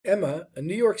Emma, a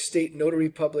New York State notary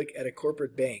public at a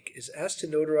corporate bank, is asked to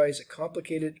notarize a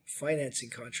complicated financing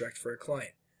contract for a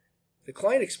client. The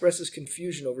client expresses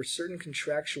confusion over certain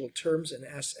contractual terms and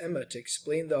asks Emma to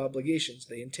explain the obligations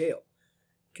they entail.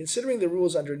 Considering the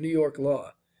rules under New York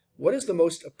law, what is the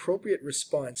most appropriate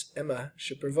response Emma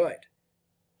should provide?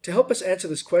 To help us answer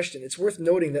this question, it's worth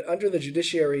noting that under the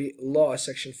Judiciary Law,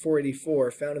 Section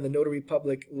 484, found in the Notary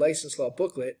Public License Law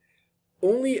booklet,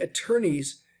 only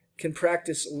attorneys can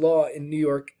practice law in New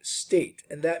York State.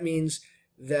 And that means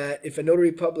that if a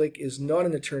notary public is not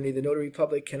an attorney, the notary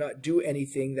public cannot do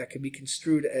anything that can be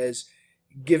construed as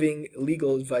giving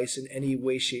legal advice in any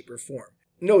way, shape, or form.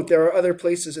 Note, there are other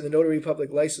places in the Notary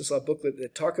Public License Law booklet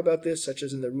that talk about this, such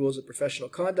as in the Rules of Professional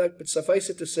Conduct, but suffice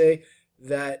it to say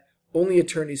that only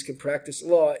attorneys can practice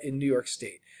law in New York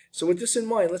State. So with this in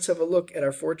mind, let's have a look at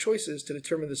our four choices to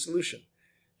determine the solution.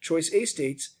 Choice A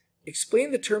states,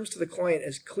 explain the terms to the client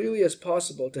as clearly as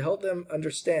possible to help them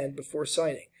understand before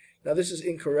signing. Now this is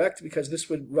incorrect because this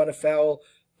would run afoul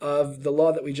of the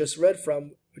law that we just read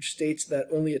from, which states that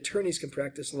only attorneys can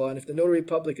practice law, and if the notary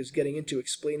public is getting into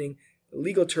explaining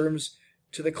legal terms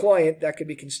to the client, that could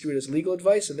be construed as legal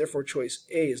advice, and therefore choice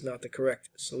A is not the correct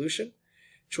solution.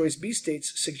 Choice B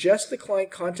states, suggest the client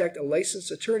contact a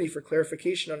licensed attorney for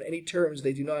clarification on any terms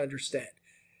they do not understand.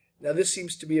 Now this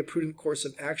seems to be a prudent course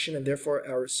of action and therefore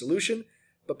our solution,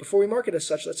 but before we mark it as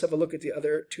such, let's have a look at the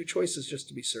other two choices just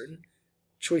to be certain.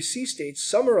 Choice C states,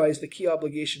 summarize the key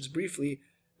obligations briefly,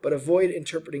 but avoid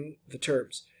interpreting the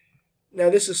terms.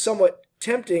 Now this is somewhat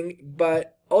tempting,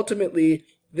 but ultimately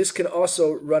this can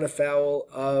also run afoul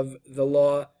of the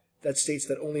law that states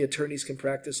that only attorneys can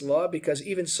practice law, because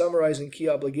even summarizing key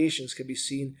obligations can be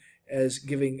seen as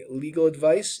giving legal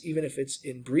advice, even if it's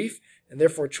in brief, and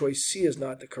therefore choice C is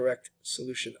not the correct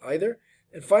solution either.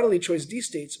 And finally, choice D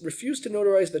states, refuse to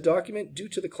notarize the document due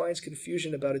to the client's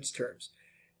confusion about its terms.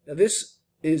 Now this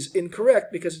is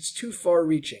incorrect because it's too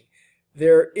far-reaching.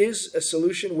 There is a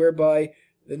solution whereby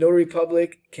the notary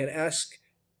public can ask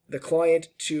the client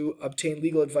to obtain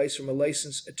legal advice from a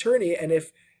licensed attorney, and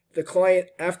if the client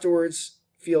afterwards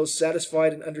feels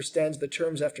satisfied and understands the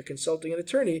terms after consulting an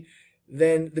attorney,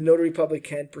 then the notary public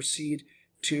can proceed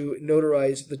to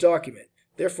notarize the document.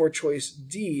 Therefore, choice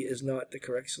D is not the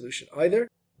correct solution either,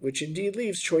 which indeed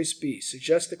leaves choice B,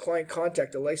 suggest the client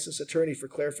contact a licensed attorney for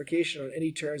clarification on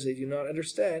any terms they do not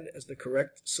understand, as the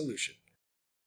correct solution.